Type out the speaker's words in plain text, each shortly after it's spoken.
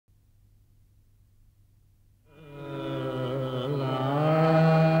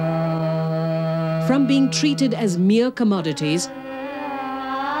from being treated as mere commodities,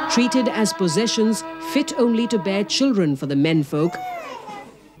 treated as possessions fit only to bear children for the menfolk,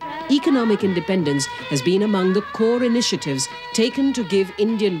 economic independence has been among the core initiatives taken to give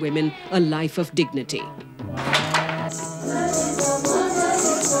Indian women a life of dignity.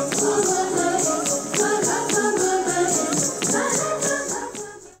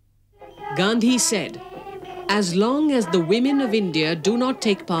 Gandhi said, "As long as the women of India do not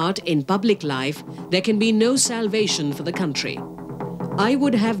take part in public life, there can be no salvation for the country. I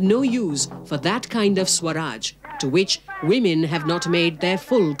would have no use for that kind of Swaraj to which women have not made their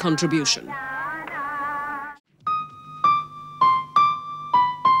full contribution."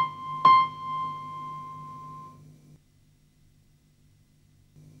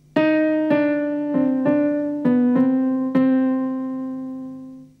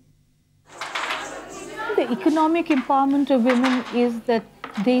 The economic empowerment of women is that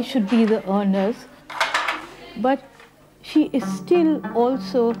they should be the earners, but she is still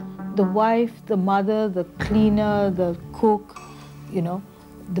also the wife, the mother, the cleaner, the cook,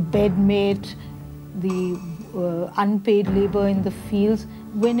 the bedmate, the unpaid labor in the fields,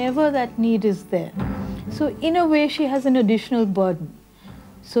 whenever that need is there. So in a way, she has an additional burden.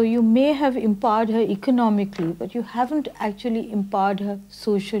 So you may have empowered her economically, but you haven't actually empowered her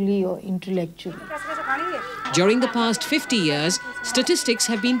socially or intellectually. During the past 50 years, statistics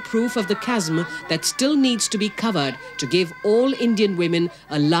have been proof of the chasm that still needs to be covered to give all Indian women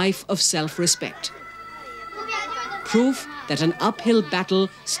a life of self-respect. Proof that an uphill battle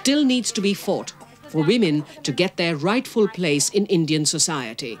still needs to be fought for women to get their rightful place in Indian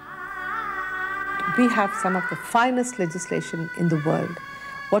society. We have some of the finest legislation in the world.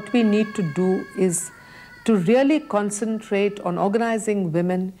 What we need to do is to really concentrate on organizing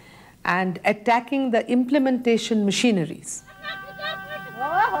women and attacking the implementation machineries.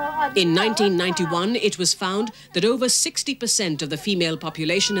 In 1991, it was found that over 60% of the female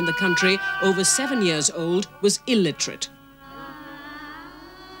population in the country over 7 years old was illiterate.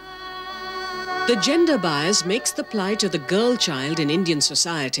 The gender bias makes the plight of the girl child in Indian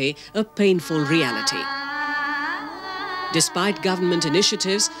society a painful reality. Despite government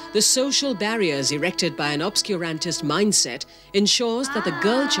initiatives, the social barriers erected by an obscurantist mindset ensures that the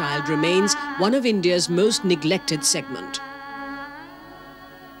girl child remains one of India's most neglected segment.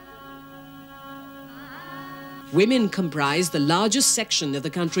 Women comprise the largest section of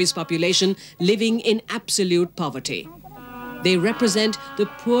the country's population living in absolute poverty. They represent the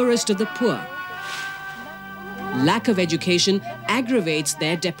poorest of the poor. Lack of education aggravates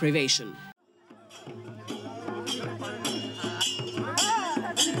their deprivation.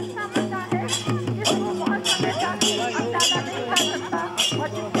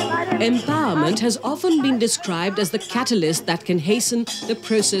 Empowerment has often been described as the catalyst that can hasten the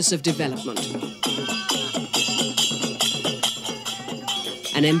process of development.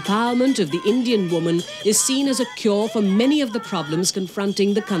 An empowerment of the Indian woman is seen as a cure for many of the problems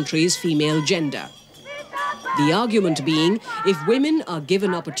confronting the country's female gender. The argument being, if women are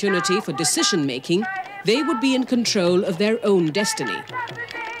given opportunity for decision-making, they would be in control of their own destiny.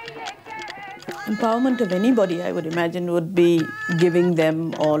 Empowerment of anybody, I would imagine, would be giving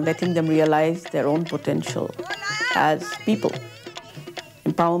them or letting them realize their own potential as people.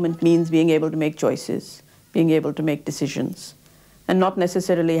 Empowerment means being able to make choices, being able to make decisions, and not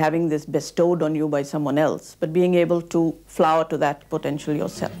necessarily having this bestowed on you by someone else, but being able to flower to that potential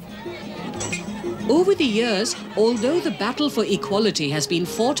yourself. Over the years, although the battle for equality has been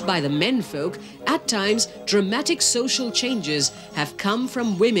fought by the menfolk, at times dramatic social changes have come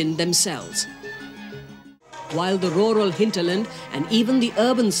from women themselves. While the rural hinterland and even the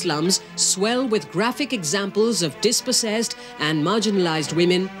urban slums swell with graphic examples of dispossessed and marginalized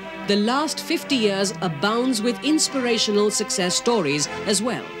women, the last 50 years abounds with inspirational success stories as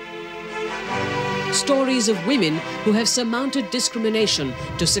well. Stories of women who have surmounted discrimination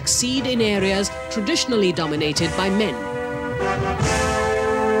to succeed in areas traditionally dominated by men.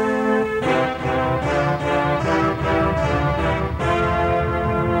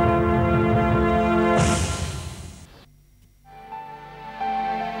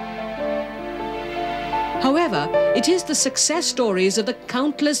 However, it is the success stories of the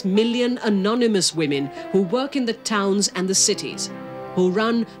countless million anonymous women who work in the towns and the cities, who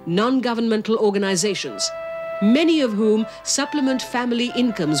run non-governmental organizations, many of whom supplement family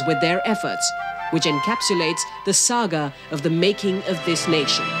incomes with their efforts, which encapsulates the saga of the making of this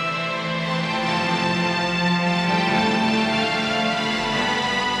nation.